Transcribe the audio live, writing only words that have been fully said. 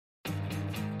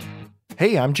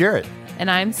Hey, I'm Jarrett.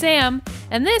 And I'm Sam,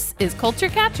 and this is Culture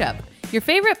Catch Up, your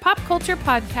favorite pop culture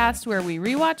podcast where we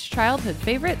rewatch childhood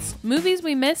favorites, movies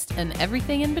we missed, and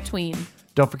everything in between.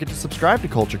 Don't forget to subscribe to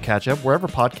Culture Catch Up wherever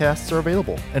podcasts are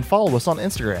available, and follow us on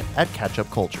Instagram at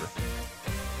CatchUpCulture.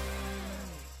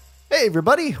 Hey,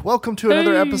 everybody. Welcome to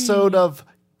another episode of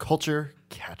Culture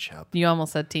Catch Up. You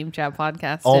almost said Team Chat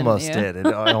Podcast, Almost didn't did.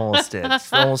 It almost did.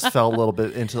 Almost fell a little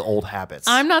bit into old habits.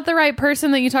 I'm not the right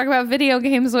person that you talk about video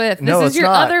games with. This No, is it's your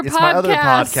not. other It's podcast. my other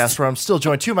podcast where I'm still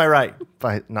joined to my right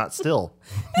by, not still,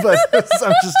 but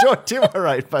I'm just joined to my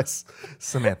right by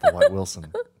Samantha White Wilson.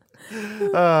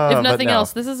 If But nothing no.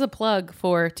 else, this is a plug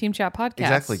for Team Chat Podcast.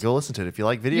 Exactly. Go listen to it if you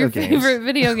like video Your games. favorite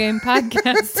video game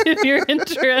podcast if you're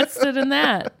interested in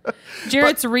that.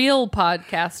 Jarrett's real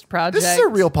podcast project. This is a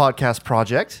real podcast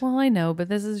project. Well, I know, but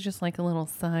this is just like a little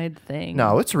side thing.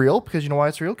 No, it's real because you know why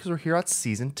it's real? Because we're here at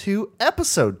season 2,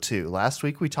 episode 2. Last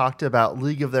week we talked about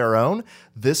League of Their Own.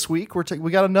 This week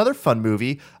we got another fun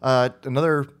movie.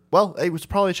 Well, it was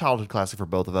probably a childhood classic for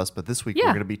both of us, but this week we're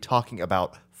going to be talking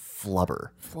about Flubber,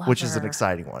 which is an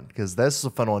exciting one because this is a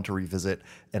fun one to revisit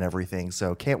and everything.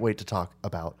 So can't wait to talk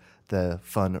about the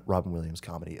fun Robin Williams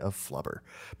comedy of Flubber.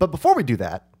 But before we do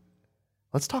that,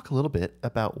 let's talk a little bit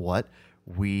about what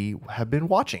we have been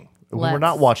watching. We're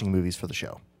not watching movies for the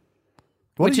show.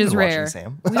 What Which have you is been rare. watching,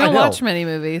 Sam? We I don't know. watch many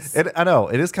movies. I know.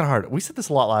 It is kind of hard. We said this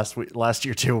a lot last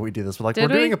year, too, when we do this. We're Did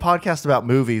we're doing we? a podcast about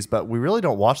movies, but we really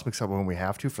don't watch them except when we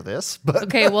have to for this. But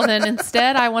Okay, well then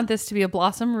instead I want this to be a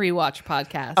Blossom rewatch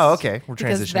podcast. Oh, okay. We're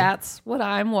Because transitioning. that's what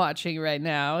I'm watching right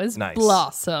now is Nice.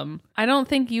 Blossom. I don't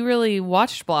think you really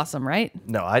watched Blossom, right?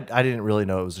 No, I didn't really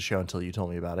know it was a show until you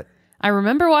told me about it. I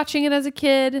remember watching it as a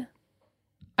kid.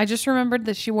 I just remembered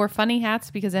that she wore funny hats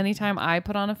because anytime I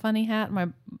put on a funny hat, my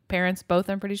parents both,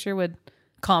 I'm pretty sure, would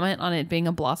comment on it being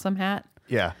a Blossom hat.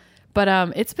 Yeah. But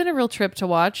it's been a real trip to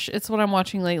watch. It's what I'm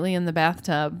watching lately in the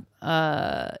bathtub.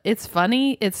 It's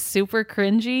funny. It's super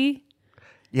cringy.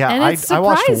 Yeah, And it's I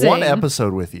watched one surprising.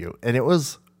 episode with you, and it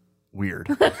was weird.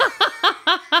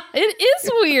 It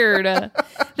is weird.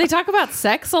 They talk about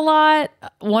sex a lot.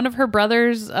 One of her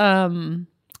brothers,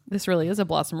 this really is a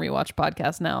Blossom rewatch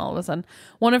podcast now all of a sudden.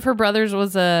 One of her brothers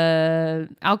was a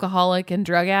alcoholic and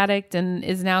drug addict and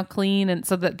is now clean, and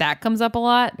so that comes up a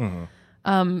lot.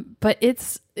 But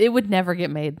it would never get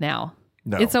made now.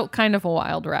 No. It's a kind of a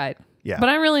wild ride. Yeah. But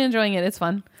I'm really enjoying it. It's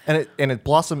fun. And it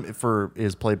Blossom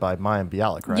is played by Mayim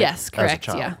Bialik, right? Yes, As a correct.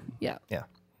 child. Yeah. Yeah.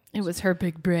 It was her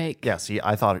big break. Yeah, see,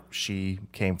 I thought she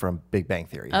came from Big Bang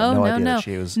Theory. I had Oh, no, idea no. that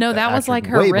she was No, an that was actor like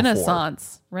her way before.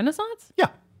 renaissance. Renaissance? Yeah.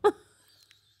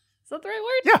 Is that the right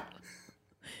word? Yeah.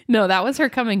 No, that was her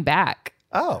coming back.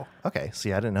 Oh, okay.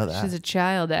 See, I didn't know that. She's a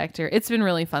child actor. It's been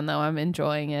really fun though. I'm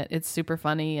enjoying it. It's super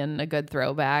funny and a good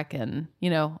throwback. And you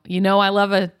know, I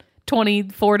love a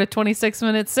 24 to 26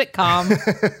 minute sitcom.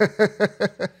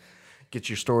 Get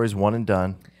your stories one and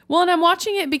done. Well, and I'm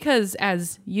watching it because,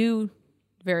 as you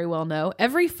very well know,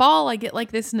 every fall I get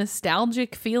like this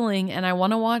nostalgic feeling, and I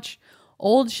want to watch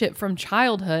old shit from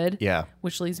childhood. Yeah.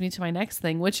 Which leads me to my next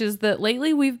thing, which is that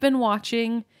lately we've been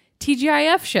watching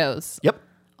TGIF shows. Yep.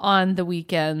 On the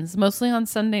weekends, mostly on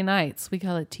Sunday nights. We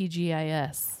call it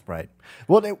TGIS. Right.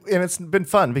 Well, and it's been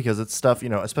fun because it's stuff,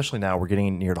 especially now we're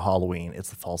getting near to Halloween.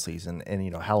 It's the fall season.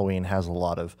 And, Halloween has a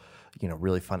lot of,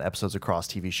 really fun episodes across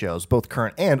TV shows, both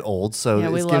current and old. So Yeah,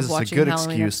 we it love gives us a watching good Halloween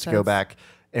excuse to go episodes. back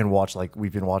and watch, like,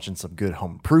 we've been watching some good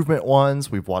Home Improvement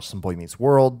ones. We've watched some Boy Meets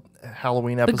World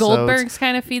Halloween The episodes. Goldbergs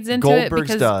kind of feeds into it Goldbergs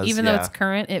because does, even though yeah. it's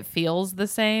current, it feels the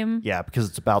same. Yeah, because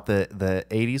it's about the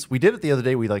 80s. We did it the other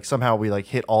day. We somehow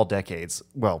hit all decades.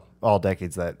 Well, all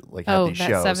decades that have these that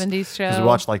shows. 70s show. Because we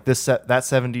watched that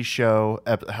 70s show,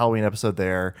 Halloween episode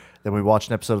there. Then we watched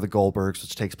an episode of the Goldbergs,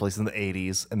 which takes place in the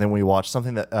 80s. And then we watched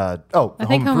something that I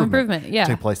think Home Improvement, yeah.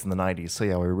 took place in the 90s. So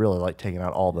yeah, we really like taking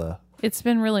out all the. It's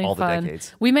been really all the fun.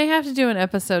 decades. We may have to do an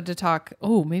episode to talk.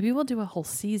 Oh, maybe we'll do a whole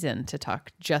season to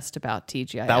talk just about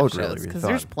TGIF That would shows really be because fun.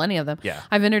 there's plenty of them. Yeah.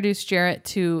 I've introduced Jarrett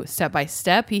to Step by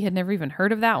Step. He had never even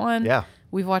heard of that one. Yeah.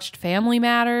 We've watched Family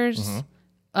Matters,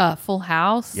 Full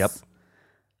House. Yep.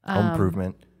 Home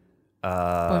Improvement.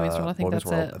 Boy Meets World. I think Boy Meets that's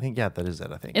World. it. I think that is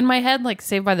it. I think. In my head, like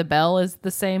Saved by the Bell is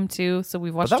the same too. So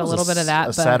we've watched But a that was little bit of that. A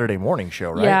but Saturday morning show,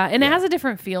 right? Yeah, and it has a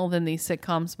different feel than these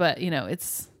sitcoms, but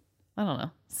it's I don't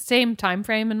know, same time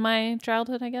frame in my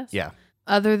childhood, I guess. Yeah.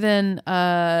 Other than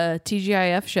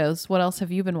TGIF shows, what else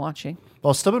have you been watching?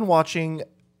 Well, still been watching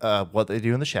What They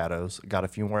Do in the Shadows. Got a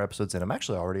few more episodes in. I'm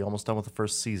actually already almost done with the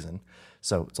first season.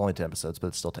 So it's only 10 episodes, but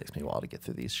it still takes me a while to get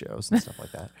through these shows and stuff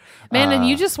like that. Man, and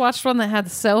you just watched one that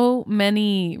had so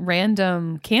many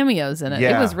random cameos in it. It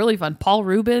Yeah. was really fun. Paul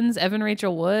Rubens, Evan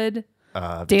Rachel Wood,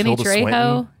 Danny Tilda Trejo.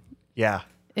 Swinton. Yeah.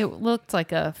 It looked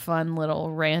like a fun little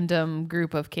random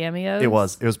group of cameos. It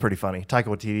was pretty funny. Taika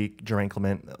Waititi, Jermaine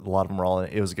Clement, a lot of them were all in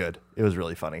it. It was good. It was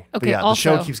really funny. But Okay, yeah, the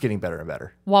also, show keeps getting better and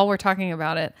better. While we're talking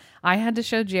about it, I had to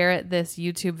show Jarrett this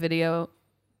YouTube video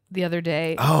the other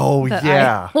day. Oh, that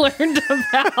yeah. I learned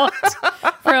about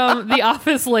from the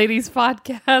Office Ladies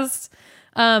podcast.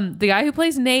 The guy who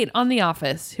plays Nate on The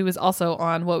Office, who is also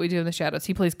on What We Do in the Shadows,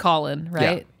 he plays Colin,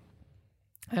 right? Yeah.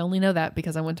 I only know that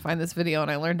because I went to find this video and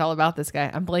I learned all about this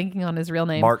guy. I'm blanking on his real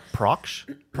name. Mark Prock?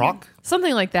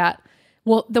 Something like that.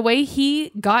 Well, the way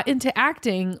he got into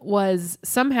acting was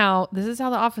somehow, this is how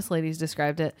the Office Ladies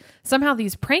described it. Somehow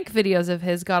these prank videos of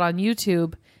his got on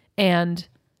YouTube and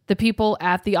the people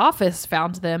at the office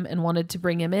found them and wanted to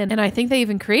bring him in. And I think they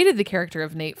even created the character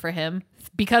of Nate for him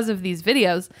because of these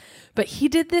videos. But he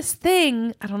did this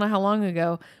thing, I don't know how long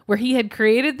ago, where he had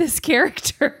created this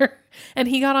character and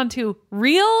he got onto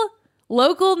real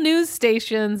local news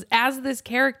stations as this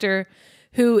character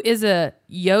who is a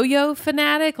yo-yo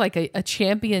fanatic, like a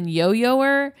champion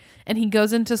yo-yoer. And he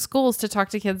goes into schools to talk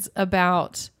to kids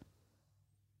about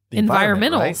The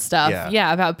environmental right? stuff.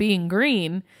 Yeah, about being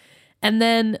green. And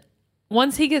then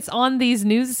once he gets on these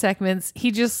news segments,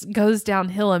 he just goes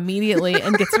downhill immediately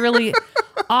and gets really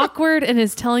awkward and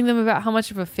is telling them about how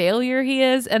much of a failure he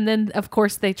is. And then, of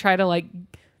course, they try to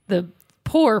the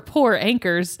poor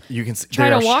anchors. You can see try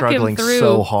they to are walk him struggling through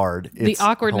so hard. It's the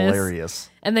awkwardness. hilarious.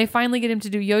 And they finally get him to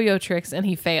do yo-yo tricks and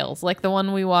he fails. Like the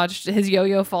one we watched, his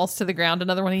yo-yo falls to the ground.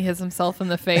 Another one, he hits himself in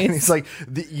the face. And he's like,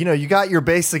 you got your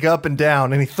basic up and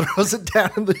down, and he throws it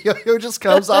down, and the yo-yo just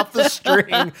comes off the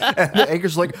string, and the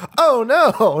anchor's like, oh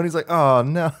no, and he's like, oh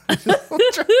no,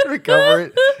 trying to recover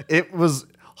it. It was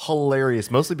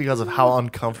hilarious, mostly because of how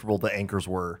uncomfortable the anchors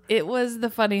were. It was the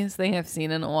funniest thing I've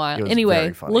seen in a while. It was Anyway,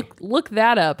 very funny. look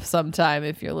that up sometime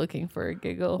if you're looking for a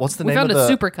giggle. What's the we name found of a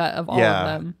the supercut of all of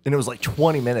them. And it was like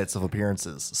 20 minutes of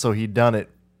appearances, so he'd done it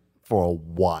for a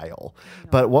while.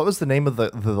 But what was the name of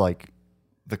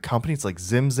the company? It's like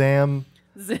Zimzam.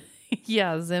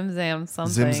 Yeah, Zim Zam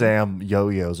something. Zim Zam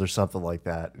yo-yos or something like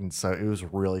that. And so it was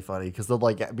really funny because they'll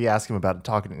be asking him about it,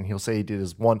 talking, and he'll say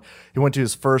he went to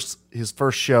his first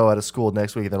show at a school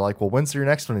next week, and they're like, well, when's your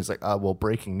next one? He's like, well,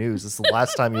 breaking news. This is the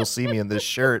last time you'll see me in this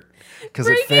shirt because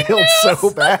it failed so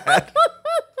bad.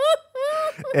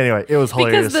 Anyway, it was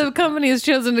hilarious. Because the company has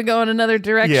chosen to go in another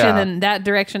direction, Yeah. and that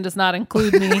direction does not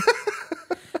include me.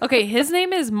 Okay, his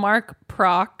name is Mark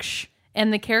Proksch,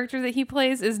 and the character that he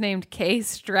plays is named K.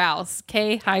 Strauss.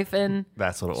 K hyphen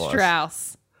That's what it was.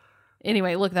 Strauss.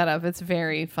 Anyway, look that up. It's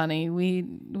very funny.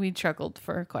 We chuckled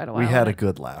for quite a while. We had a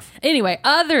good laugh. Anyway,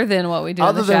 other than what we do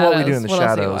Other in the than shadows, what we do in the what else are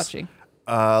you shadows, watching?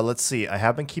 Let's see. I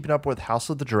have been keeping up with House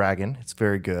of the Dragon. It's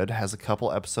very good. Has a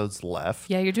couple episodes left.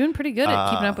 Yeah, you're doing pretty good at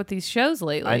keeping up with these shows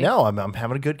lately. I know. I'm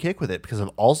having a good kick with it because I've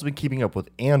also been keeping up with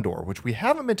Andor, which we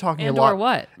haven't been talking a lot. Andor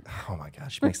what? Oh my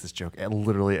gosh, she makes this joke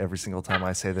literally every single time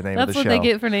I say the name That's of the what show. they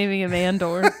get for naming him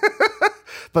Andor.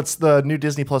 But it's the new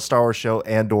Disney Plus Star Wars show,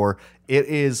 Andor. It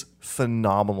is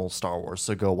phenomenal Star Wars,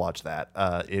 so go watch that.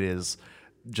 It is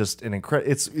just an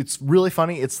incredible. It's really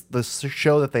funny. It's the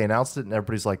show that they announced it, and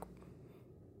everybody's like,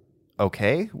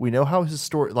 okay, we know how his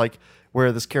story, like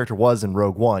where this character was in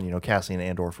Rogue One, Cassian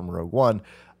Andor from Rogue One.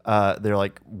 They're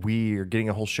like, we are getting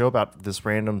a whole show about this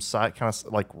random side, kind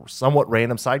of like somewhat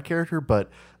random side character, but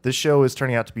this show is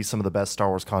turning out to be some of the best Star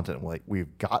Wars content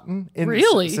we've gotten.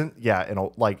 Really? Not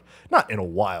in a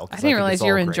while. I didn't realize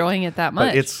you were enjoying it that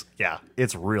much. But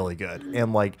it's really good.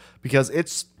 And because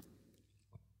it's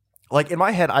like in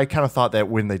my head, I kind of thought that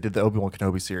when they did the Obi-Wan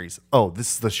Kenobi series,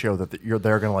 this is the show that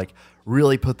they're going to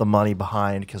really put the money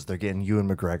behind because they're getting Ewan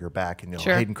McGregor back and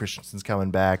Sure. Hayden Christensen's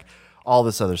coming back, all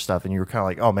this other stuff, and you were kind of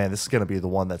like, oh man, this is going to be the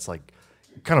one that's like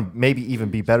kind of maybe even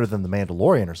be better than the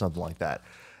Mandalorian or something like that.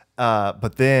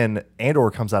 But then Andor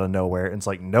comes out of nowhere and it's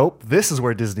like, nope, this is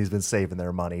where Disney's been saving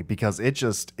their money because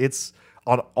it's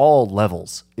on all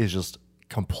levels is just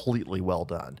completely well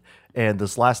done. And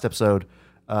this last episode,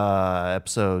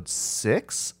 episode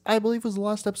 6, I believe was the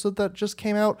last episode that just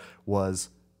came out, was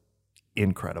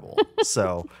incredible.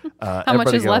 So How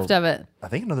much is left of it? I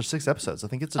think another 6 episodes. I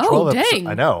think it's a 12 Oh, episode. dang.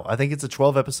 I know. I think it's a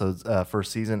 12 episodes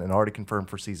first season and already confirmed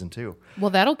for season 2. Well,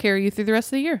 that'll carry you through the rest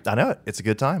of the year. I know it. It's a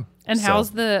good time. And So,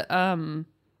 how's the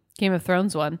Game of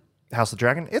Thrones one? House of the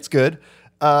Dragon? It's good.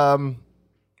 I'm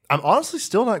honestly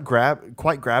still not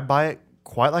quite grabbed by it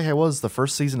quite like I was the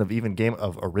first season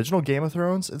of original Game of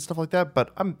Thrones and stuff like that.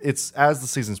 But it's as the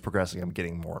season's progressing, I'm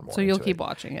getting more and more. So you'll into keep it.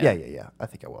 watching it. Yeah. I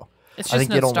think I will. It's I just think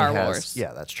no it only Star has, Wars.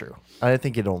 Yeah, that's true. I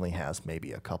think it only has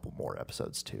maybe a couple more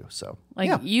episodes too. So Like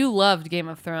yeah. you loved Game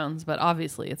of Thrones, but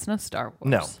obviously it's no Star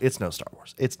Wars. No, it's no Star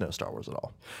Wars. It's no Star Wars at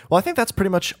all. Well, I think that's pretty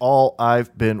much all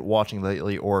I've been watching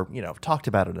lately, or talked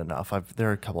about it enough. There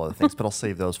are a couple other things, but I'll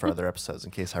save those for other episodes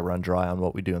in case I run dry on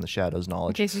what we do in the Shadows In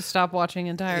knowledge. case you stop watching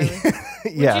entirely.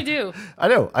 Yeah, What'd you do? I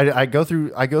know. I go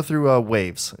through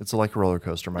waves. It's like a roller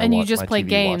coaster. And you just my play TV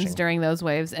games watching. during those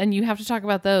waves, and you have to talk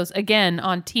about those again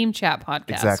on Team Chat Podcast,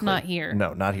 Exactly. not here.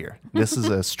 No, not here. This is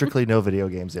a strictly no video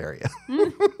games area.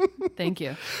 Thank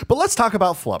you. But let's talk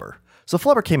about Flubber. So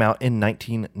Flubber came out in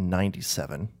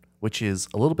 1997, which is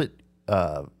a little bit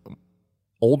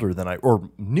older than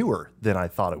newer than I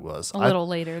thought it was. A little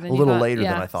later than a little you thought. later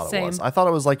Yeah, than I thought same. it was. I thought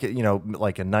it was like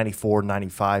like a 94,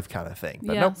 95 kind of thing.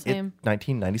 But Yeah, nope, same.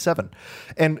 1997.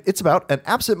 And it's about an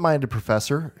absent-minded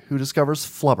professor who discovers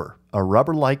Flubber, a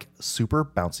rubber-like super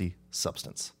bouncy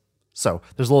substance. So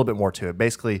there's a little bit more to it.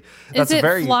 Basically, that's Is it a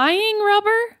very flying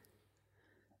rubber?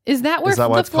 Is that where that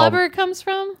what the it's called? flubber comes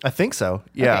from? I think so.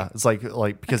 Yeah, Okay. it's like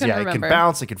because couldn't it can remember.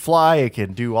 bounce, it can fly, it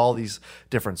can do all these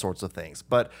different sorts of things.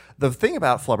 But the thing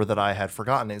about Flubber that I had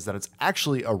forgotten is that it's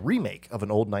actually a remake of an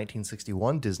old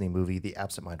 1961 Disney movie, The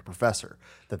Absent-Minded Professor,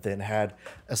 that then had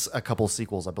a couple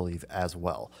sequels, I believe, as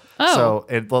well. Oh. So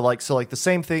the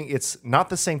same thing. It's not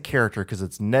the same character because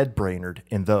it's Ned Brainerd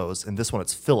in those. In this one,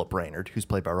 it's Philip Brainerd, who's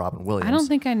played by Robin Williams. I don't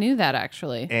think I knew that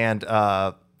actually.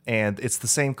 And it's the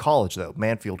same college though,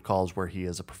 Manfield College, where he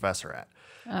is a professor at.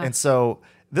 And so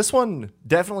this one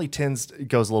definitely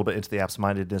goes a little bit into the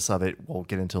absent-mindedness of it. We'll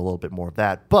get into a little bit more of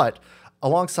that. But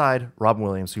alongside Robin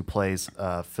Williams, who plays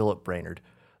Philip Brainerd,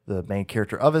 the main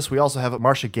character of this, we also have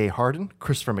Marcia Gay Harden,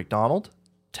 Christopher McDonald,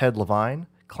 Ted Levine,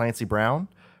 Clancy Brown,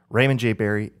 Raymond J.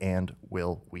 Barry, and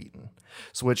Will Wheaton.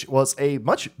 So, which was a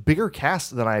much bigger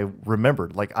cast than I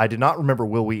remembered. Like, I did not remember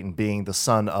Will Wheaton being the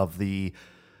son of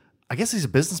I guess he's a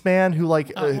businessman who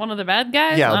One of the bad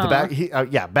guys? yeah, I the don't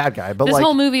know. bad guy. But This like,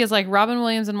 whole movie is like Robin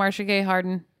Williams and Marcia Gay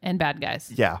Harden and bad guys.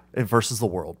 yeah, versus the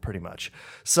world, pretty much.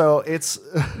 So it's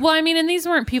Well, I mean, and these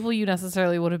weren't people you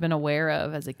necessarily would have been aware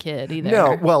of as a kid either.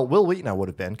 no. Well, Will Wheaton I would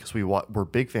have been because we're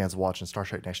big fans of watching Star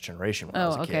Trek Next Generation when I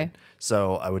was a okay. kid.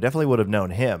 So I definitely would have known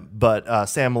him. But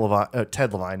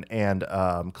Ted Levine and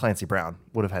Clancy Brown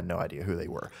would have had no idea who they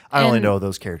were. I only And- know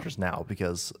those characters now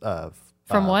because of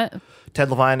From what? Ted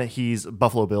Levine. He's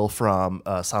Buffalo Bill from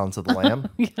Silence of the Lamb.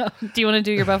 Yeah. Do you want to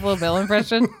do your Buffalo Bill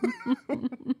impression?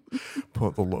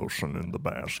 Put the lotion in the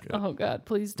basket. Oh God,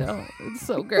 please don't. It's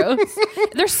so gross.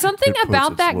 There's something It puts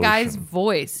about its that guy's lotion.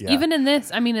 voice. Yeah. Even in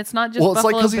this, I mean, it's not just Well, it's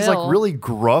like Buffalo because he's Bill. like really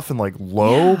gruff and like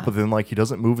low, Yeah. but then like he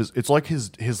doesn't move it's like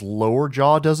his lower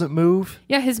jaw doesn't move.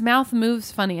 Yeah, his mouth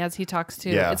moves funny as he talks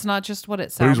too. Yeah. It's not just what it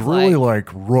But sounds he's really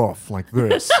like. like rough like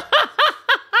this.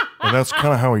 And that's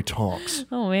kind of how he talks.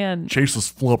 Oh man,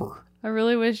 Chases Flubber. I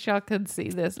really wish y'all could see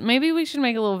this. Maybe we should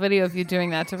make a little video of you doing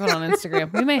that to put on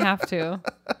Instagram. We may have to.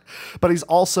 But he's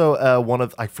also one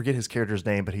of, I forget his character's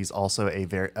name, but he's also a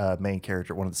very main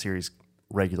character, one of the series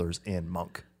regulars in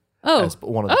Monk. Oh,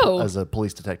 As a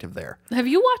police detective there. have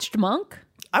you watched Monk?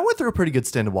 I went through a pretty good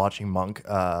stint of watching Monk.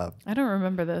 I don't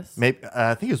remember this. Maybe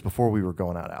I think it was before we were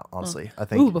going out. Honestly, I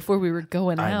think. Ooh, before we were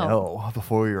going I out. know,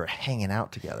 before we were hanging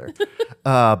out together.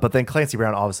 But then Clancy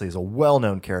Brown obviously is a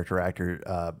well-known character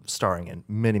actor, starring in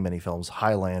many, many films: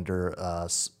 Highlander,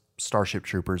 Starship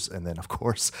Troopers, and then of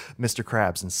course Mr.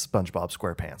 Krabs and SpongeBob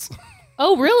SquarePants.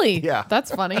 Oh, really? Yeah. That's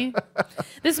funny.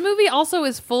 This movie also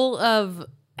is full of,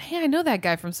 hey, I know that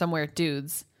guy from somewhere,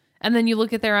 dudes. And then you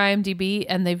look at their IMDb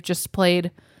and they've just played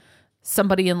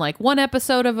somebody in like one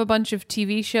episode of a bunch of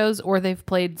TV shows, or they've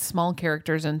played small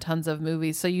characters in tons of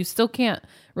movies. So you still can't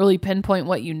really pinpoint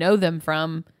what you know them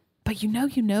from, but you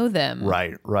know them.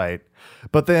 Right.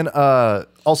 But then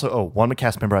also, one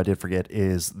cast member I did forget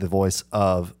is the voice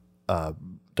of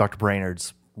Dr.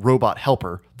 Brainerd's robot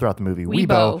helper throughout the movie,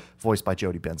 Weebo, voiced by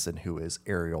Jodie Benson, who is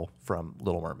Ariel from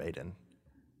Little Mermaid and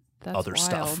That's other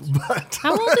wild. stuff. But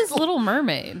How old is Little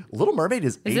Mermaid? Little Mermaid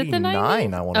is Is it the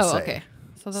 89, 90s? I want to Oh, say. okay.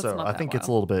 So that's So not I that think it's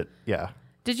a wild. little bit, yeah.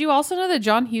 Did you also know that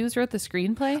John Hughes wrote the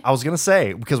screenplay? I was gonna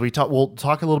say because we'll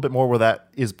talk a little bit more where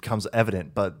that becomes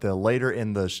evident, but the later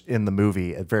in the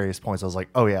movie at various points I was like,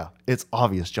 oh yeah, it's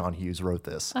obvious John Hughes wrote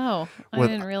this. Oh, I With-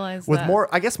 didn't realize With that.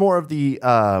 more of the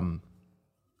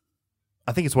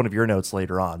I think it's one of your notes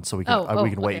later on, so we can we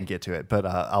can wait okay. and get to it. But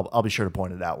I'll be sure to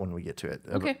point it out when we get to it.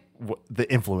 Okay.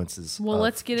 The influences. Well, of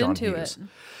let's get John into Hughes. it.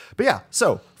 But yeah,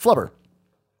 so Flubber.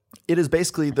 It is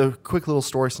basically the quick little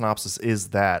story synopsis is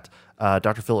that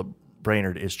Dr. Philip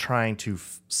Brainerd is trying to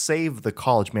save the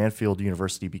college, Manfield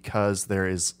University, because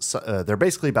they're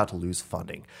basically about to lose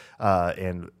funding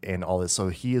and all this. So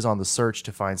he is on the search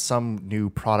to find some new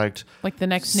product, like the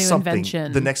next new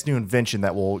invention. The next new invention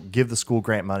that will give the school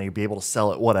grant money, be able to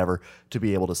sell it, whatever, to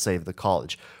be able to save the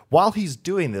college. While he's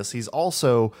doing this, he's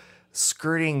also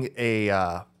skirting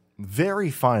a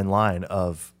very fine line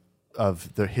of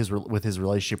his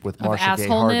relationship with Marcia Gay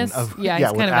Harden. He's kind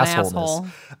of an asshole.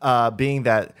 Being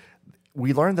that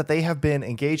we learned that they have been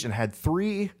engaged and had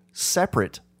 3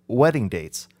 separate wedding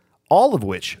dates, all of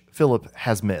which Philip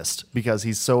has missed because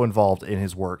he's so involved in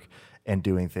his work and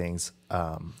doing things.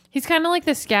 He's kind of like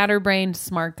the scatterbrained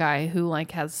smart guy who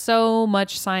like has so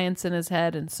much science in his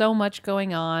head and so much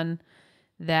going on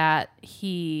that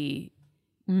he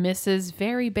misses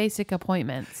very basic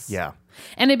appointments. Yeah.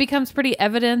 And it becomes pretty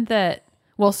evident that,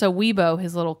 well, so Weibo,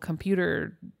 his little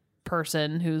computer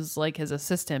person who's like his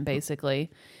assistant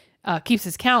basically, keeps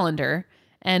his calendar.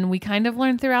 And we kind of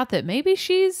learn throughout that maybe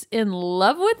she's in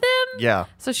love with him. Yeah.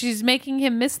 So she's making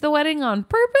him miss the wedding on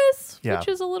purpose, Yeah. which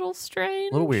is a little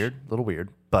strange. A little weird.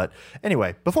 But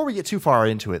anyway, before we get too far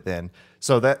into it then,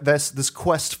 so that's this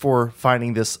quest for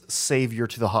finding this savior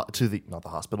to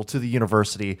the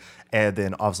university, and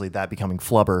then obviously that becoming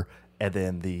Flubber, and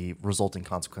then the resulting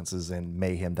consequences and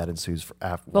mayhem that ensues for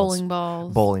Bowling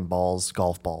balls,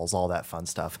 golf balls, all that fun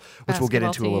stuff, which we'll get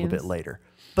into a little bit later.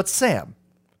 But Sam,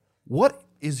 what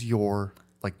is your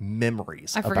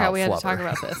memories? I forgot about we had Flubber? to talk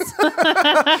about this.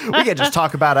 We can just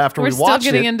talk about it after we watch it. We're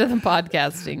still getting into the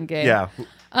podcasting game. Yeah.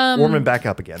 Warming back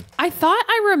up again. I thought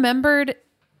I remembered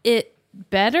it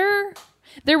better.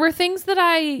 There were things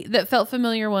that felt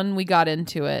familiar when we got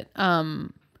into it. All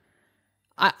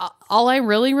I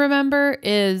really remember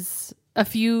is a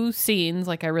few scenes.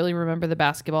 Like I really remember the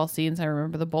basketball scenes. I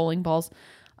remember the bowling balls.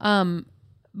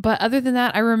 But other than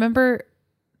that, I remember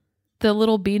the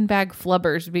little beanbag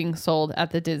flubbers being sold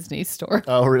at the Disney store.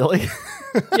 Oh, really?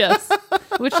 Yes.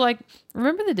 Which,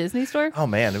 remember the Disney store? Oh,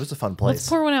 man, it was a fun place. Let's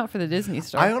pour one out for the Disney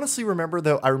store. I honestly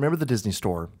remember, I remember the Disney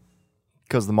store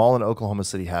because the mall in Oklahoma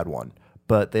City had one,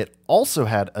 but they also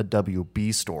had a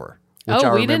WB store, which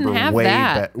I we remember didn't have way,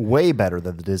 that. Way better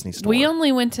than the Disney store. We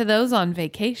only went to those on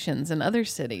vacations in other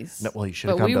cities. No, well, you should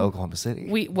have come to Oklahoma City.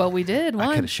 We did.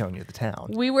 I could have shown you the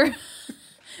town.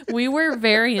 We were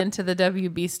very into the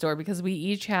WB store because we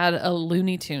each had a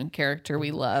Looney Tune character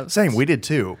we loved. Same, we did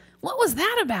too. What was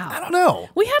that about? I don't know.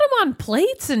 We had them on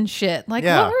plates and shit. What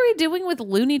were we doing with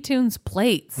Looney Tunes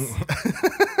plates?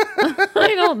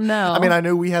 I don't know. I mean, I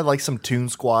knew we had some Toon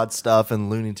Squad stuff and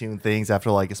Looney Tune things after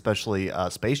especially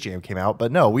Space Jam came out,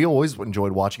 but no, we always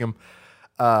enjoyed watching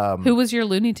them. Who was your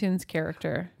Looney Tunes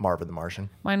character? Marvin the Martian.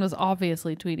 Mine was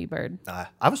obviously Tweety Bird.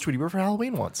 I was Tweety Bird for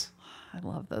Halloween once. I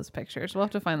love those pictures. We'll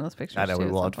have to find those pictures. I know too,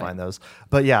 we will have at to some find those.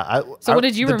 But yeah, So what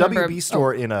did you remember? The WB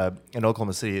store in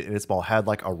Oklahoma City in its mall had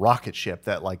a rocket ship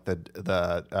that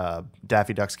the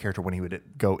Daffy Duck's character, when he would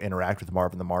go interact with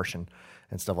Marvin the Martian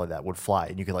and stuff like that, would fly,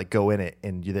 and you could go in it,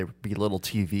 and there would be little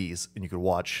TVs, and you could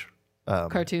watch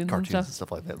cartoons and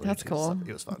stuff like that. That's cool.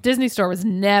 It was fun. Disney store was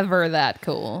never that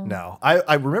cool. No,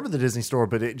 I remember the Disney store,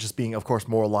 but it just being, of course,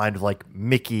 more aligned with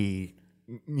Mickey,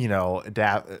 not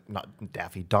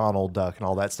Daffy, Donald Duck, and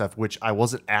all that stuff, which I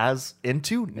wasn't as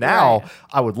into. Now Right.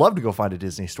 I would love to go find a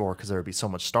Disney store because there would be so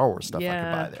much Star Wars stuff I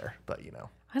could buy there. But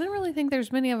I don't really think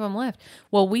there's many of them left.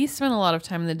 Well, we spent a lot of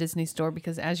time in the Disney store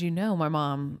because, as you know, my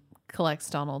mom collects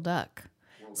Donald Duck,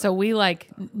 so we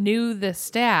knew the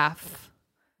staff,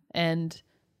 and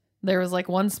there was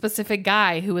one specific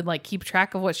guy who would keep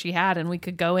track of what she had, and we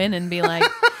could go in and be like,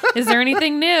 is there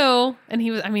anything new? And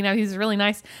he was really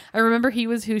nice. I remember he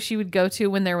was who she would go to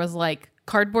when there was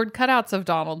cardboard cutouts of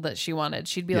Donald that she wanted.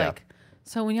 She'd be like,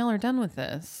 so when y'all are done with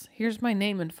this, here's my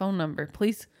name and phone number.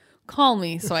 Please call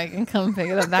me so I can come pick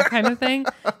it up, that kind of thing.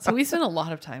 So we spent a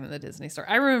lot of time in the Disney store.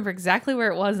 I remember exactly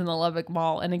where it was in the Lubbock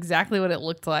Mall and exactly what it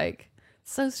looked like.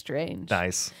 So strange.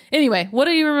 nice. Anyway, what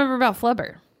do you remember about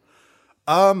Flubber?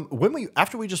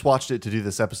 After we just watched it to do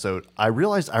this episode, I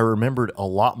realized I remembered a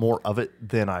lot more of it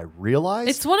than I realized.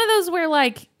 It's one of those where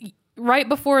right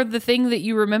before the thing that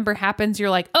you remember happens, you're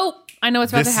like, oh, I know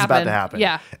it's about this to happen. is about to happen.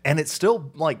 Yeah. And it's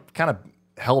still kind of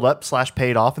held up /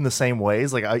 paid off in the same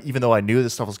ways. Even though I knew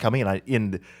this stuff was coming,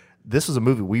 and this was a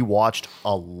movie we watched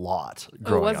a lot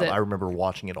growing up. it? I remember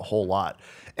watching it a whole lot.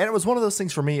 And it was one of those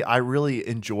things for me, I really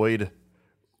enjoyed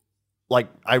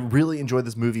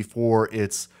this movie for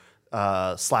its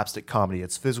slapstick comedy,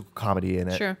 its physical comedy in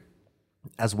it. Sure.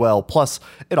 As well. Plus,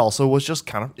 it also was just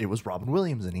it was Robin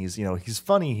Williams, and he's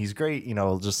funny, he's great,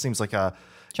 just seems like Did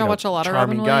y'all watch a lot of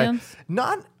charming Robin guy. Williams?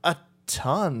 Not a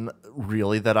ton,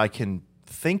 really, that I can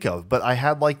think of, but I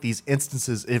had like these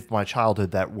instances in my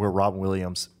childhood that where Robin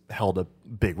Williams held a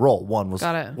big role. One was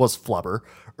Flubber.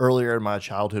 Earlier in my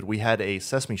childhood, we had a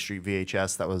Sesame Street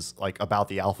VHS that was like about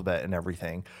the alphabet and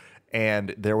everything.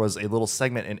 And there was a little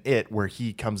segment in it where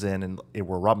he comes in and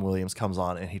where Robin Williams comes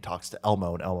on and he talks to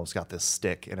Elmo, and Elmo's got this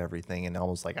stick and everything. And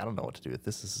Elmo's like, I don't know what to do with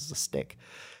this. This is a stick.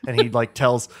 And he like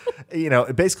tells,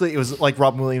 basically it was like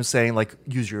Robin Williams saying like,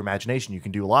 use your imagination. You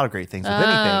can do a lot of great things with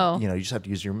anything. You just have to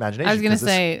use your imagination. I was going to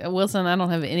say, Wilson, I don't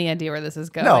have any idea where this is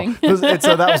going. No, and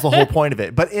so that was the whole point of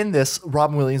it. But in this,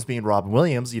 Robin Williams being Robin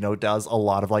Williams, does a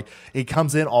lot of like, he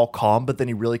comes in all calm, but then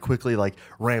he really quickly like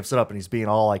ramps it up and he's being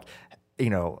all like,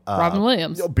 Robin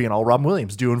Williams, being all Robin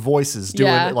Williams, doing voices,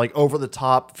 doing like over the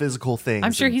top physical things.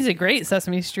 I'm sure he's a great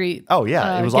Sesame Street. Oh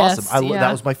yeah, it was awesome. Yeah.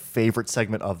 That was my favorite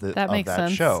segment of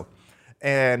that show.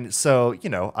 And so,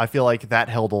 I feel like that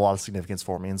held a lot of significance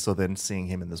for me. And so then seeing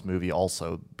him in this movie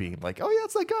also being like, oh yeah,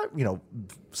 it's that guy,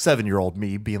 7-year-old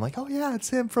me being like, oh yeah, it's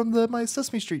him from my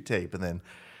Sesame Street tape, and then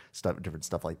different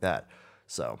stuff like that.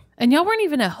 So, and y'all weren't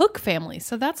even a Hook family,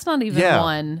 so that's not even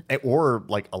one. Or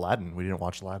like Aladdin. We didn't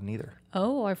watch Aladdin either.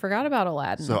 Oh, I forgot about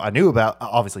Aladdin. So I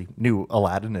obviously knew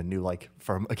Aladdin and knew like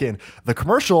from, again, the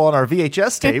commercial on our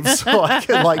VHS tapes, so I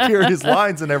could like hear his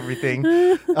lines and everything.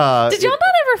 Did y'all not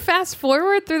ever fast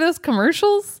forward through those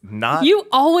commercials? Not. You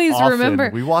always often.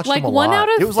 remember. We watched like them a one lot.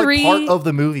 out of it was 3, like part of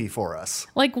the movie for us.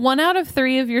 Like 1 out of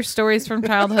 3 of your stories from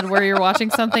childhood where you're watching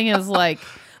something is like,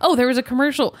 oh, there was a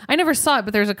commercial. I never saw it,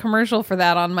 but there's a commercial for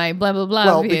that on my blah, blah, blah.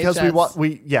 Well, VHS. because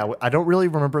I don't really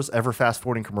remember us ever fast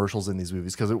forwarding commercials in these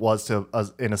movies because it was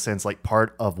in a sense, like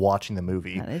part of watching the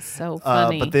movie. That is so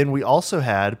funny. But then we also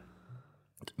had,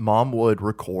 Mom would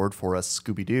record for us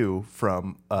Scooby-Doo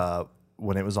from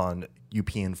when it was on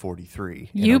UPN 43.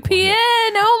 UPN!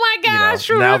 Oh my gosh,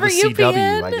 remember now the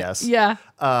UPN? CW, I guess. Yeah.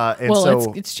 And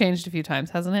so it's changed a few times,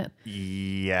 hasn't it?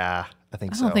 Yeah, I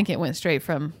think so. I don't think it went straight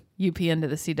from UPN to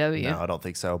the CW. No, I don't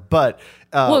think so. But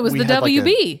it was the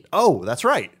WB. That's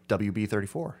right. WB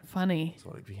 34. Funny. That's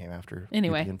what it became after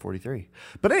anyway. UPN 43.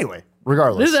 But anyway,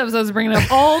 regardless. This episode's bringing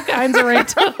up all kinds of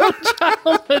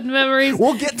childhood memories.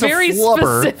 We'll get to very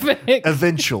Flubber specific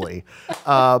eventually.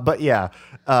 But yeah.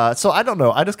 So I don't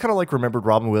know. I just kind of like remembered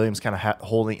Robin Williams kind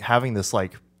of having this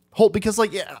like because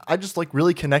like I just like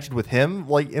really connected with him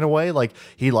like in a way, like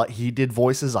he did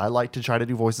voices. I like to try to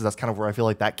do voices. That's kind of where I feel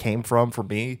like that came from for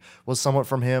me, was somewhat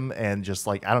from him, and just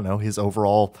like I don't know, his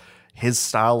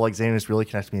style like Xanus really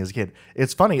connected me as a kid.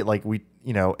 It's funny, like we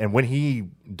and when he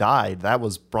died, that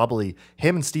was probably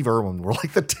him and Steve Irwin were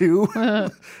like the two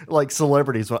like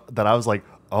celebrities that I was like,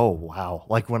 oh wow,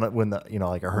 like when the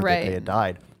like I heard that they had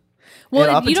died. Well,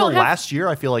 and up until last year,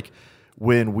 I feel like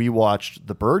when we watched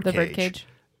The Birdcage.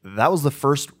 That was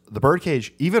the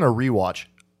Birdcage, even a rewatch.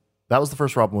 That was the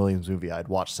first Robin Williams movie I'd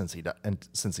watched since he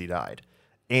died,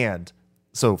 and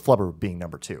so Flubber being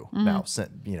number 2 now,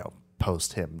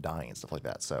 post him dying and stuff like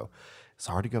that. So it's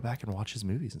hard to go back and watch his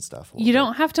movies and stuff. You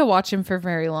don't have to watch him for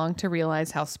very long to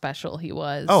realize how special he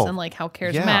was, and like how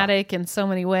charismatic in so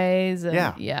many ways. And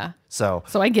yeah. So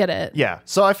I get it. Yeah.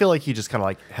 So I feel like he just kind of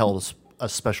like held a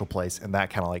special place, and that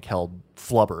kind of like held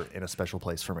Flubber in a special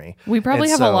place for me. We probably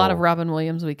have a lot of Robin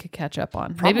Williams we could catch up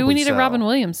on. Maybe we need a Robin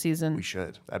Williams season. We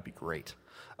should. That'd be great.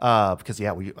 Because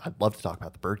I'd love to talk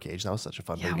about The Birdcage. That was such a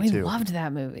fun movie too. We loved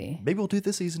that movie. Maybe we'll do it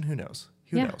this season. Who knows?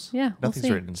 Who knows? Yeah, nothing's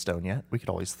written in stone yet. We could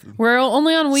always. We're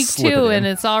only on week 2, and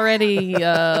it's already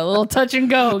a little touch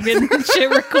and go getting shit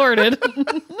recorded.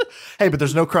 Hey, but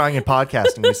there's no crying in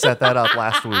podcasting. We set that up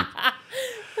last week.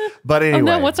 But anyway.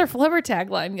 Oh no, what's our Flubber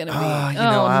tagline going to be?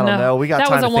 I don't know. We got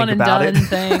time to think about it. That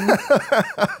was a one and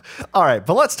done thing. All right,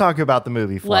 but let's talk about the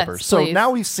movie Flubber. So please.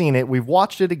 Now we've seen it. We've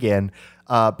watched it again.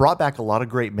 Brought back a lot of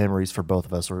great memories for both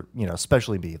of us, or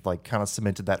especially me. Like kind of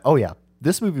cemented that. Oh yeah,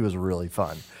 this movie was really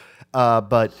fun.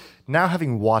 But now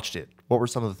having watched it, what were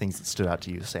some of the things that stood out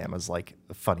to you, Sam, as like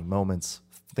funny moments,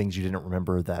 things you didn't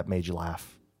remember that made you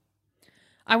laugh?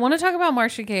 I want to talk about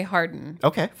Marcia Gay Harden.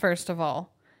 Okay. First of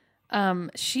all.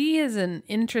 She is an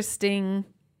interesting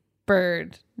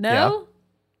bird. No?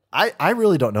 Yeah. I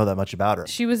really don't know that much about her.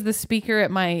 She was the speaker at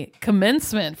my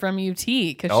commencement from UT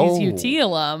because she's UT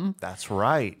alum. That's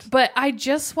right. But I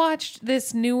just watched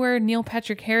this newer Neil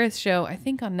Patrick Harris show, I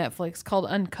think on Netflix, called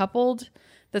Uncoupled.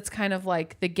 That's kind of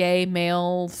like the gay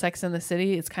male Sex and the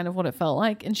City. It's kind of what it felt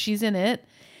like. And she's in it.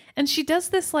 And she does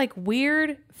this like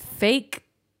weird fake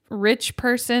rich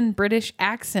person British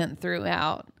accent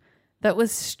throughout. That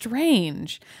was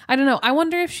strange. I don't know. I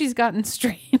wonder if she's gotten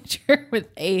stranger with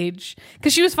age.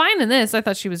 Because she was fine in this. I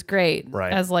thought she was great.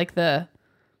 Right. As like the,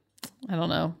 I don't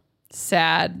know,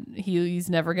 sad, he's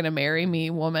never going to marry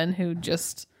me woman who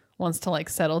just wants to like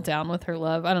settle down with her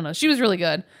love. I don't know. She was really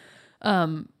good.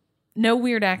 No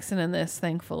weird accent in this,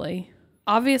 thankfully.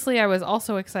 Obviously, I was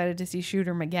also excited to see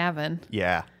Shooter McGavin.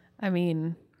 Yeah. I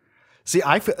mean, see,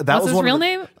 that what's was his one real of the,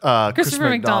 name? Christopher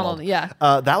McDonald. Yeah.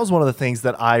 That was one of the things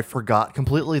that I forgot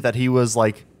completely, that he was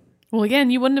like, Well, again,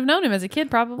 you wouldn't have known him as a kid,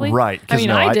 probably. right. I mean,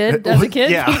 I did as a kid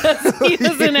because he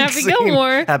was in Happy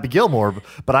Gilmore. Happy Gilmore,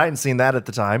 but I hadn't seen that at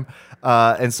the time.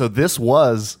 And so this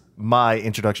was my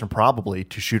introduction probably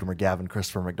to Shooter McGavin,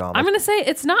 Christopher McDonald. I'm going to say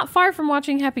it's not far from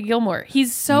watching Happy Gilmore.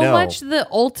 He's so No. much the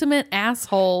ultimate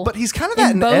asshole. But he's kind of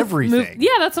that in both everything.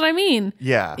 Yeah, that's what I mean.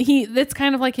 Yeah. That's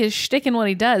kind of like his shtick in what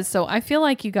he does. So I feel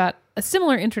like you got a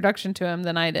similar introduction to him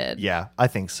than I did. Yeah, I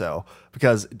think so.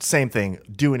 Because same thing,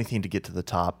 do anything to get to the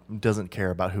top. Doesn't care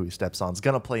about who he steps on. Is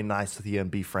going to play nice with you and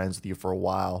be friends with you for a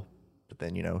while. But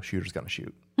then, Shooter's going to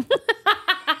shoot.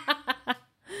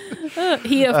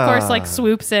 He, of course, like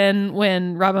swoops in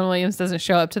when Robin Williams doesn't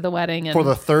show up to the wedding. And, For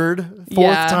the fourth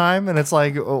time. And it's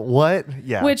like, what?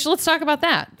 Yeah. which, let's talk about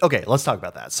that. Okay, let's talk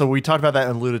about that. So we talked about that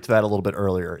and alluded to that a little bit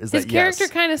earlier. Is His that character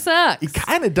yes, kind of sucks. he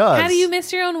kind of does. How do you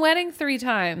miss your own wedding 3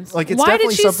 times? Like, it's Why did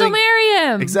definitely she still something- marry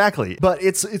him? Exactly. But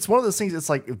it's one of those things, it's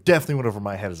like, it definitely went over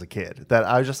my head as a kid, that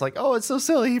I was just like, oh, it's so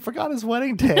silly. He forgot his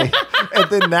wedding day. And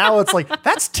then now it's like,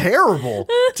 that's terrible.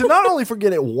 To not only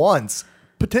forget it once,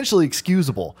 potentially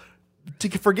excusable, to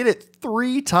forget it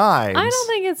 3 times. I don't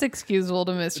think it's excusable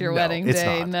to miss your No, wedding it's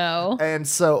day. not. No. And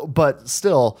so, but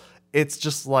still, it's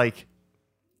just like,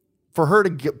 for her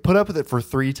to put up with it for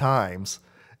 3 times,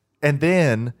 and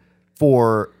then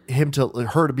for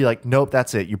her to be like, nope,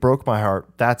 that's it. You broke my heart.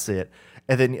 That's it.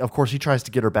 And then, of course, he tries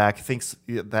to get her back, thinks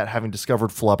that having discovered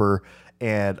Flubber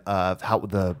and how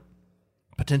the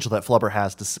potential that Flubber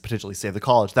has to potentially save the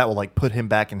college, that will like put him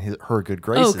back in her good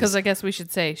graces. Oh, because I guess we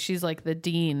should say she's like the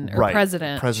dean or Right.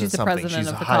 president. She's the something. president She's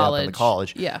of the high up college. in the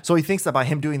college. Yeah. So he thinks that by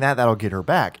him doing that, that'll get her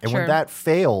back. And Sure. when that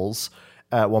fails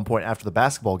at one point after the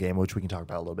basketball game, which we can talk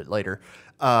about a little bit later,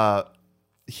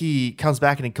 he comes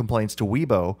back and he complains to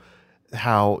Weibo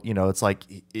how, it's like,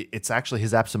 it's actually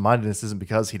his absent-mindedness isn't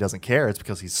because he doesn't care. It's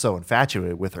because he's so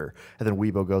infatuated with her. And then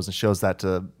Weibo goes and shows that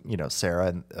to, Sarah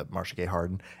and Marcia Gay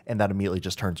Harden. And that immediately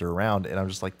just turns her around. And I'm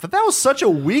just like, but that was such a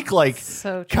weak,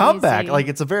 So comeback. cheesy. Like,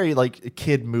 it's a very,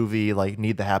 kid movie,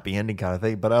 need the happy ending kind of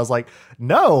thing. But I was like,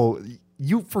 no,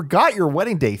 you forgot your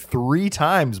wedding day 3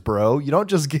 times, bro. You don't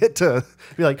just get to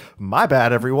be like, my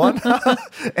bad, everyone,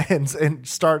 and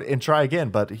start and try again.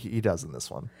 But he does in this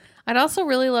one. I'd also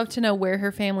really love to know where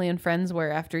her family and friends were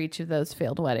after each of those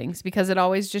failed weddings, because it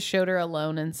always just showed her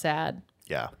alone and sad.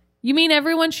 Yeah. You mean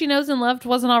everyone she knows and loved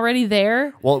wasn't already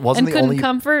there? Well, it wasn't and the couldn't only-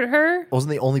 comfort her?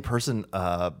 Wasn't the only person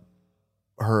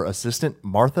her assistant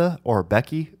Martha or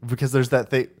Becky? Because there's that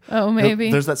thing. Oh,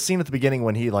 maybe. There's that scene at the beginning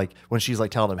when when she's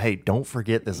shetelling him, "Hey, don't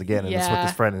forget this again." And it's with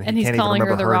his friend, and he he's can't even calling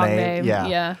remember her the wrong name. name.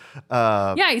 Yeah.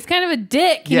 Yeah, he's kind of a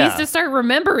dick. He yeah. needs to start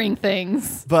remembering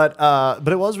things. But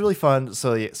it was really fun.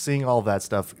 So yeah, seeing all of that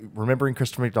stuff, remembering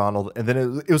Christopher McDonald, and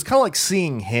then it was kind of like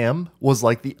seeing him was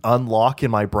like the unlock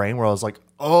in my brain where I was like,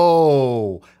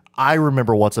 oh, I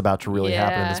remember what's about to really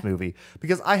happen in Yeah. this movie,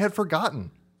 because I had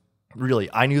forgotten. Really,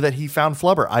 I knew that he found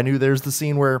Flubber. I knew there's the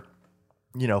scene where,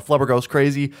 Flubber goes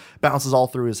crazy, bounces all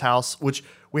through his house, which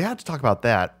we had to talk about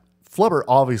that. Flubber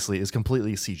obviously is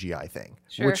completely a CGI thing,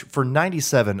 Sure. which for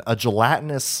 97, a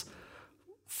gelatinous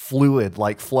fluid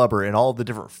like Flubber and all the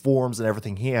different forms and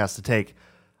everything he has to take,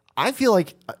 I feel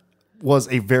like was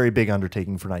a very big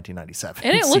undertaking for 1997.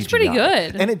 And it looked pretty CGI.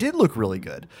 good. And it did look really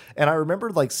good. And I remember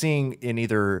seeing in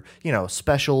either,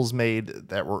 specials made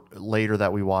that were later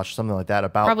that we watched, something like that,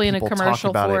 about Probably in a people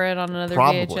commercial talking about for it on another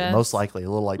Probably, VHS. most likely. A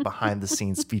little behind the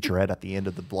scenes featurette at the end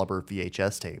of the Blubber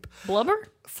VHS tape. Blubber?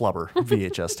 Flubber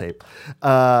VHS tape.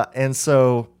 And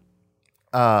so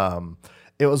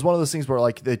it was one of those things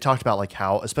where they talked about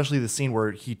how, especially the scene where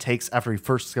he takes, after he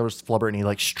first discovers Flubber, and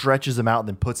he stretches him out and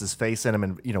then puts his face in him,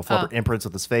 and Flubber imprints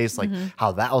with his face,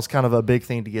 how that was kind of a big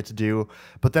thing to get to do.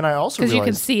 But then I also Because realized,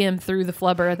 you can see him through the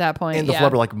flubber at that point. and the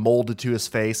Flubber molded to his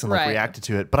face and Right. reacted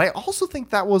to it. But I also think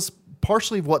that was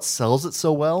partially what sells it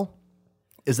so well,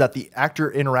 is that the actor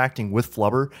interacting with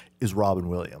Flubber is Robin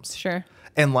Williams. Sure.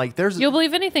 And there's You'll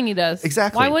believe anything he does.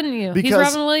 Exactly. Why wouldn't you? He's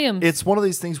Because Robin Williams. It's one of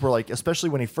these things where, especially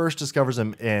when he first discovers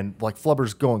him, and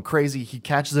Flubber's going crazy, he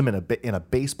catches him in a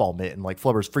baseball mitt, and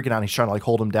Flubber's freaking out. And he's trying to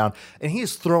hold him down, and he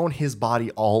is throwing his body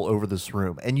all over this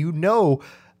room, and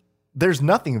there's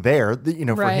nothing there,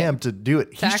 for Right. him to do it.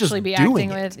 to He's actually just be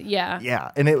doing acting it. with. Yeah.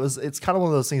 Yeah, and it's kind of one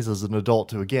of those things as an adult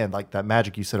to, again, that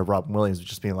magic you said of Robin Williams,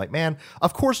 just being like, man,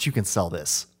 of course you can sell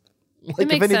this. If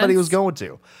makes anybody sense. was going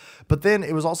to. But then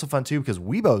it was also fun too because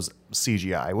Weibo's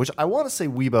CGI, which I want to say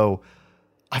Weibo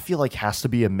I feel like has to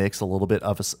be a mix a little bit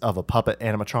of a puppet,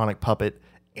 animatronic puppet,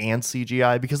 and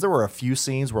CGI, because there were a few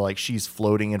scenes where like she's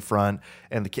floating in front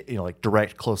and the like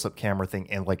direct close up camera thing,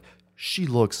 and like she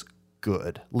looks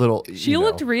good. She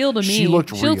looked real to me. She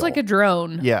looked like a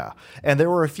drone. Yeah, and there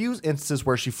were a few instances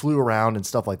where she flew around and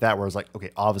stuff like that, where I was like,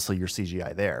 okay, obviously you're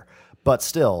CGI there, but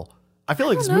still. I feel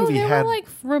like this movie had like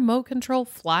remote control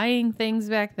flying things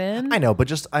back then. I know, but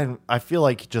just I feel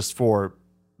like just for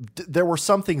there were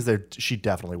some things that she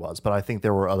definitely was, but I think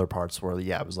there were other parts where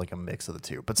it was like a mix of the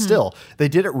two. But still, they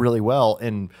did it really well,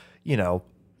 and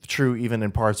true even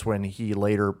in parts when he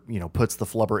later puts the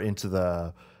flubber into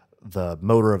the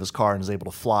motor of his car and is able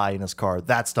to fly in his car.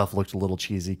 That stuff looked a little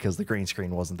cheesy because the green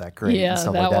screen wasn't that great and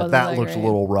stuff like that. That looked a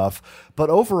little rough, but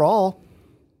overall,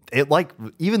 it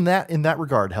even that in that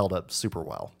regard held up super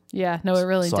well. Yeah, no, it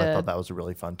really did. So I thought that was a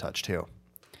really fun touch too.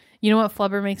 You know what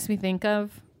Flubber makes me think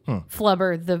of?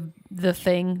 Flubber, the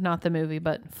thing, not the movie,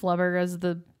 but Flubber as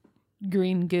the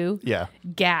green goo. Yeah.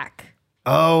 Gak.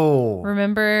 Oh.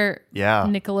 Remember? Yeah.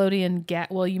 Nickelodeon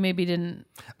Gak. Well, you maybe didn't.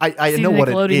 I know what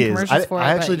it is.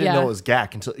 I actually didn't know it yeah. was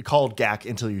Gak called Gak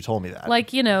until you told me that.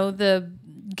 Like, the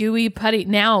gooey putty.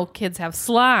 Now kids have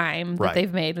slime that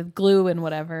they've made with glue and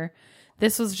whatever.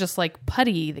 This was just like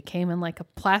putty that came in like a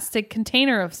plastic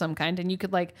container of some kind, and you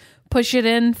could like push it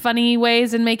in funny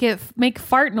ways and make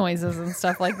fart noises and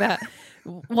stuff like that.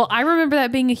 Well, I remember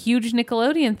that being a huge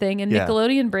Nickelodeon thing, and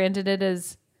Nickelodeon branded it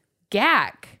as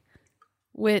Gak,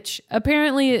 which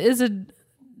apparently is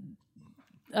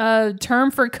a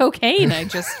term for cocaine. I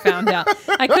just found out.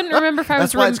 I couldn't remember if I was.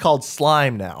 That's why it's called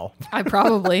slime now. I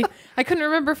couldn't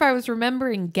remember if I was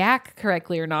remembering Gak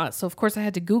correctly or not. So of course I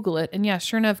had to Google it, and yeah,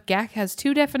 sure enough, Gak has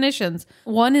two definitions.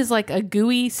 One is like a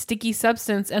gooey, sticky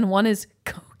substance, and one is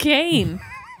cocaine.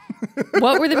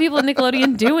 What were the people at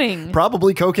Nickelodeon doing?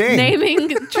 Probably cocaine.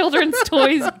 Naming children's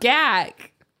toys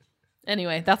Gak.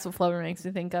 Anyway, that's what Flubber makes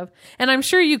me think of, and I'm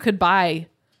sure you could buy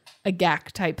a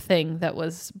Gak type thing that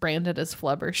was branded as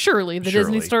Flubber. Surely the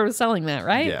Disney store was selling that,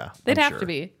 right? Yeah, they'd have to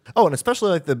be. Oh, and especially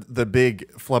like the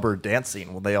big Flubber dance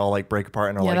scene when they all like break apart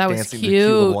and are like dancing the cute cute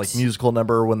little like musical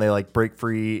number when they like break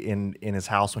free in his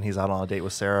house when he's out on a date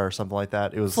with Sarah or something like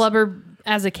that. It was Flubber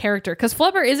as a character, because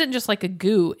Flubber isn't just like a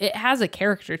goo; it has a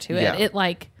character to it. Yeah. It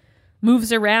like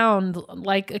moves around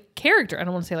like a character. I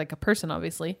don't want to say like a person,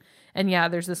 obviously. And yeah,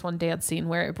 there's this one dance scene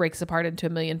where it breaks apart into a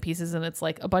million pieces, and it's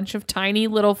like a bunch of tiny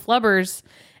little flubbers,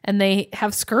 and they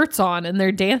have skirts on and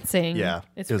they're dancing. Yeah,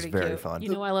 it was very fun.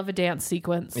 I love a dance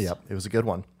sequence. Yep, it was a good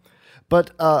one.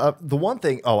 But the one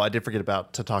thing, I did forget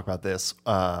to talk about this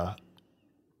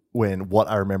what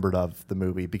I remembered of the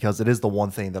movie, because it is the one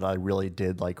thing that I really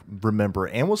did like remember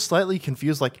and was slightly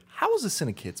confused. Like, how is this in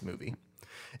a kid's movie?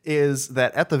 Is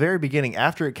that at the very beginning,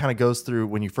 after it kind of goes through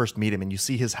when you first meet him and you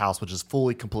see his house, which is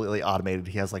fully, completely automated.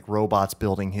 He has like robots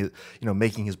building his,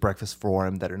 making his breakfast for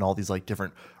him that are in all these like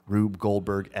different Rube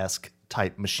Goldberg-esque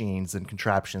type machines and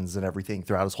contraptions and everything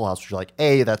throughout his whole house, which you're like,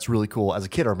 hey, that's really cool. As a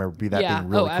kid, I remember being really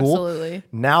cool. Absolutely.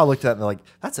 Now I looked at it and they're like,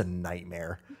 that's a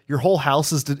nightmare. Your whole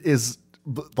house is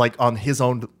like on his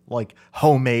own like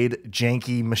homemade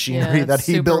janky machinery that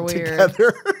he built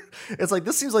together. It's like,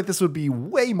 this seems like this would be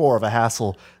way more of a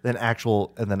hassle than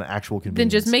actual convenience. Than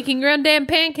just making your own damn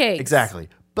pancakes. Exactly.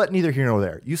 But neither here nor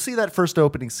there. You see that first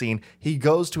opening scene. He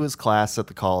goes to his class at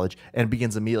the college and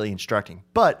begins immediately instructing.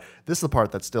 But this is the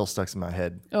part that still sticks in my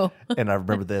head. Oh. And I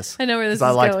remember this. I know where this is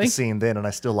going. I liked going. the scene then, and I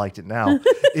still liked it now.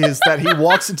 Is that he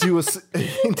walks into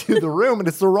the room, and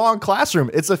it's the wrong classroom.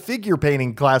 It's a figure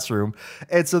painting classroom.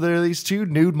 And so there are these two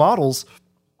nude models.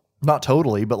 Not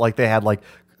totally, but like they had like,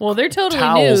 well, they're totally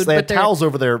towels. nude. They had towels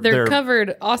over their They're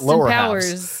covered Austin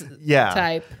Powers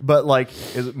type. But like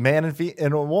a man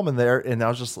and a woman there, and I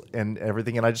was just and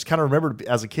everything, and I just kind of remembered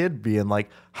as a kid being like,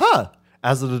 huh.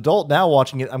 As an adult now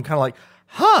watching it, I'm kind of like,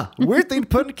 huh, weird thing to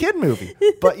put in a kid movie.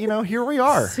 But here we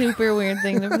are. Super weird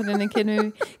thing to put in a kid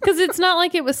movie. Because it's not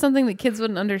like it was something that kids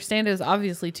wouldn't understand. It was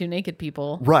obviously two naked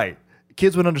people. Right.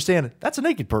 Kids would understand that's a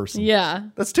naked person. Yeah.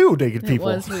 That's two naked people.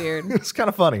 It was weird. It's kind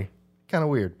of funny. Kind of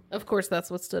weird. Of course,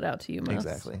 that's what stood out to you most.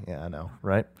 Exactly. Yeah, I know,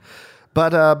 right?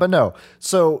 But no.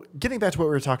 So getting back to what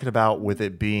we were talking about with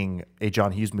it being a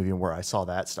John Hughes movie and where I saw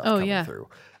that stuff coming through.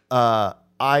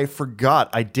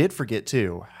 I did forget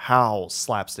too how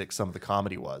slapstick some of the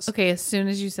comedy was. Okay, as soon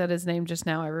as you said his name just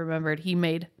now, I remembered he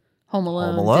made Home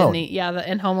Alone. Didn't he? Yeah,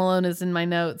 and Home Alone is in my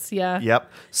notes. Yeah. Yep.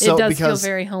 So it does feel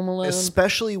very Home Alone.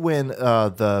 Especially when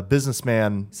the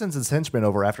businessman sends his henchmen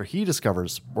over after he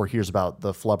discovers or hears about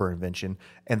the flubber invention,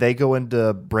 and they go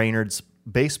into Brainerd's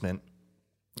basement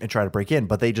and try to break in,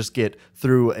 but they just get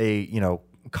through a,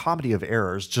 comedy of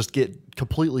errors just get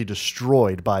completely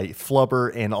destroyed by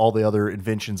Flubber and all the other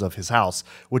inventions of his house,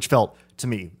 which felt to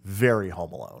me very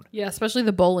Home Alone. Yeah, especially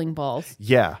the bowling balls.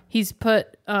 Yeah. He's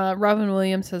put, Robin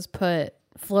Williams has put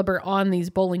Flubber on these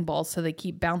bowling balls so they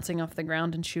keep bouncing off the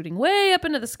ground and shooting way up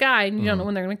into the sky, and you don't know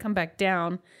when they're going to come back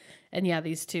down. And yeah,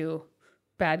 these two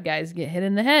bad guys get hit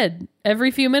in the head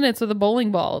every few minutes with a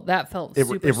bowling ball. That felt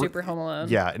super Home Alone.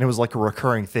 Yeah, and it was like a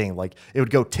recurring thing. Like it would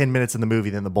go 10 minutes in the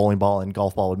movie, then the bowling ball and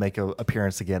golf ball would make an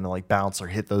appearance again and like bounce or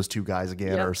hit those two guys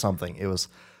again or something. It was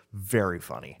very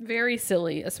funny. Very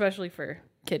silly, especially for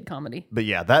kid comedy. But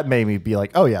yeah, that made me be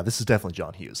like, oh yeah, this is definitely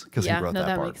John Hughes because he wrote that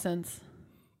part. That makes sense.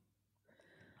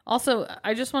 Also,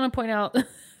 I just want to point out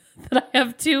that I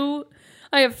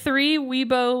have 3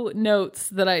 Weibo notes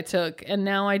that I took, and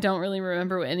now I don't really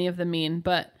remember what any of them mean.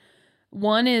 But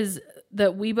one is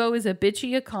that Weibo is a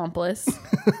bitchy accomplice.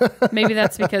 Maybe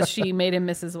that's because she made him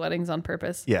miss his weddings on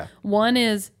purpose. Yeah. One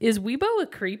is Weibo a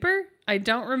creeper? I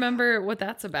don't remember what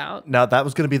that's about. Now, that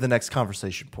was going to be the next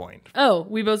conversation point. Oh,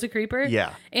 Weibo's a creeper?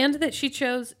 Yeah. And that she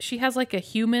has like a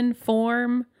human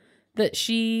form that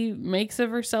she makes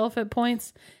of herself at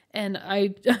points. And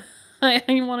I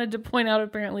wanted to point out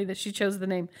apparently that she chose the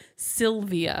name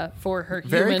Sylvia for her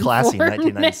very human classy form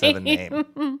 1997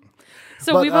 name.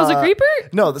 So Weibo's a creeper?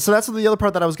 No, so that's the other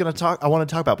part that I want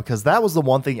to talk about, because that was the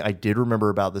one thing I did remember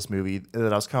about this movie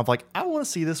that I was kind of like, I want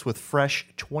to see this with fresh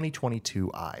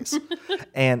 2022 eyes.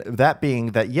 And that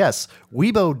being that, yes,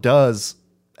 Weibo does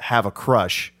have a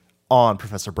crush on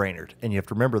Professor Brainerd. And you have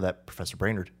to remember that Professor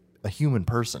Brainerd, a human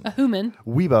person. A human.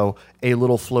 Weibo, a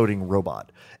little floating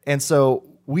robot. And so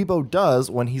Weibo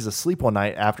does, when he's asleep one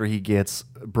night after he gets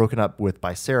broken up with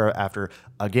by Sarah after,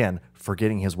 again,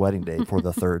 forgetting his wedding day for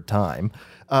the third time,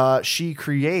 she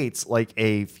creates like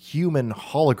a human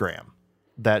hologram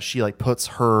that she like puts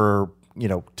her,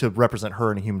 to represent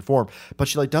her in a human form. But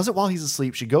she like does it while he's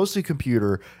asleep. She goes to a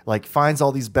computer, like finds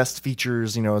all these best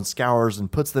features, and scours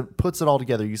and puts it all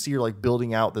together. You see her like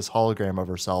building out this hologram of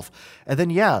herself. And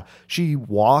then, she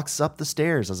walks up the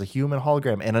stairs as a human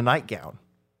hologram in a nightgown.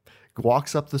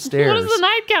 Walks up the stairs. What does the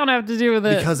nightgown have to do with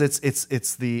it? Because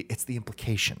it's the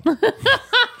implication.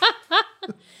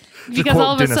 Because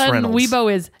all of a sudden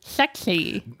Weibo is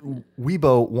sexy.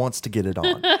 Weibo wants to get it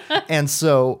on. And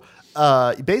so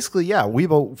basically,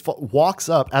 Weibo walks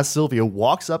up as Sylvia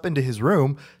walks up into his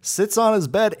room, sits on his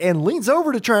bed, and leans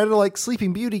over to try to like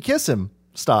Sleeping Beauty kiss him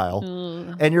style.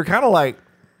 And you're kind of like,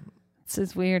 this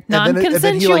is weird. Non-consensual. And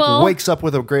then he like wakes up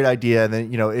with a great idea, and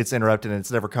then it's interrupted, and it's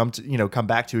never come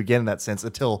back to again in that sense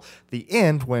until the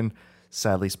end when,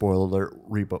 sadly, spoiler alert,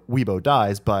 Weibo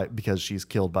dies because she's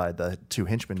killed by the two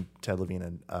henchmen, Ted Levine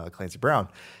and Clancy Brown.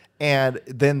 And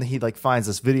then he like finds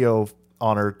this video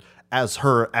on her as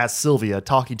Sylvia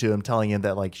talking to him, telling him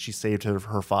that like she saved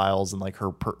her files and like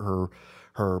her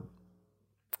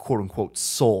quote unquote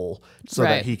soul so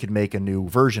that he could make a new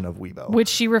version of Weibo, which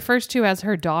she refers to as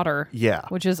her daughter. Yeah.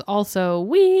 Which is also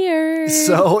weird.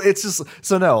 So it's just,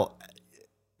 no,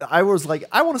 I was like,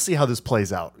 I want to see how this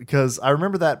plays out, because I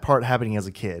remember that part happening as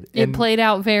a kid. It played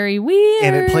out very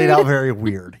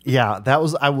weird. Yeah. That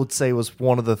was, I would say, was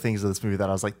one of the things of this movie that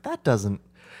I was like, that doesn't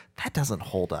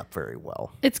hold up very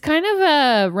well. It's kind of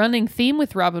a running theme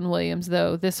with Robin Williams,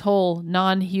 though, this whole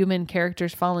non-human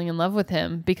characters falling in love with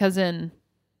him, because in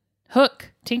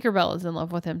Hook, Tinkerbell is in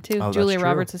love with him too. Oh, Julia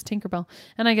Roberts is Tinkerbell.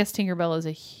 And I guess Tinkerbell is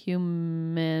a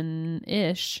human-ish.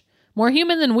 More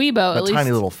human than Weibo, at least.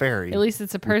 Tiny little fairy. At least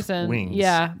it's a person. Wings,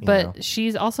 yeah, but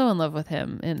she's also in love with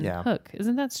him in Hook.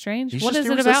 Isn't that strange? What is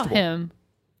it about him?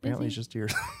 Apparently he's just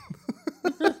yours.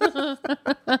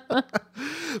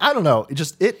 I don't know.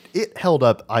 It held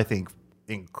up, I think,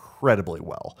 incredibly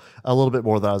well. A little bit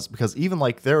more than I was, because even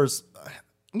like there's,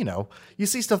 you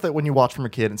see stuff that when you watch from a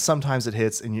kid, and sometimes it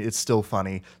hits and it's still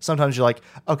funny. Sometimes you're like,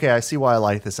 okay, I see why I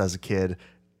liked this as a kid.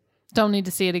 Don't need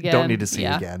to see it again. Don't need to see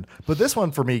it again. But this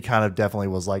one for me kind of definitely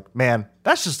was like, man,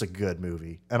 that's just a good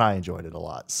movie. And I enjoyed it a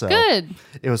lot. So good.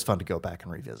 It was fun to go back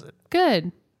and revisit.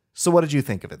 Good. So what did you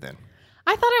think of it then?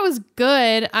 I thought it was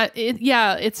good.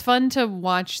 It's fun to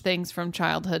watch things from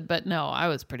childhood, but no, I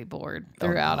was pretty bored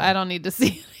throughout. Oh, no. I don't need to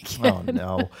see it again. Oh,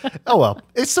 no. Oh, well.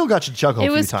 It still got you chuckle a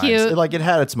few times. Cute. It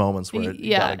had its moments where it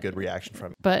got a good reaction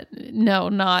from it. But no,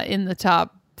 not in the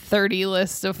top 30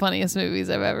 list of funniest movies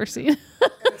I've ever seen.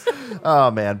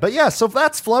 Oh, man. But yeah, so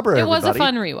that's Flubber, everybody. It was a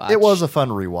fun rewatch. It was a fun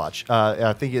rewatch.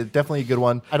 I think it's definitely a good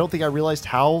one. I don't think I realized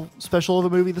how special of a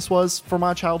movie this was for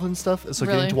my childhood and stuff. So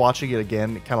getting to watching it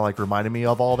again, it kind of like reminded me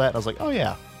of all that. I was like, oh,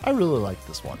 yeah, I really like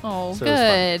this one. Oh, so good.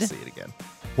 It was fun to see it again.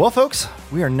 Well, folks,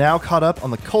 we are now caught up on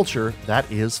the culture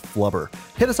that is Flubber.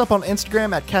 Hit us up on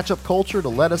Instagram at CatchUpCulture to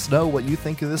let us know what you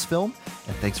think of this film.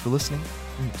 And thanks for listening,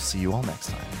 and we'll see you all next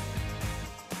time.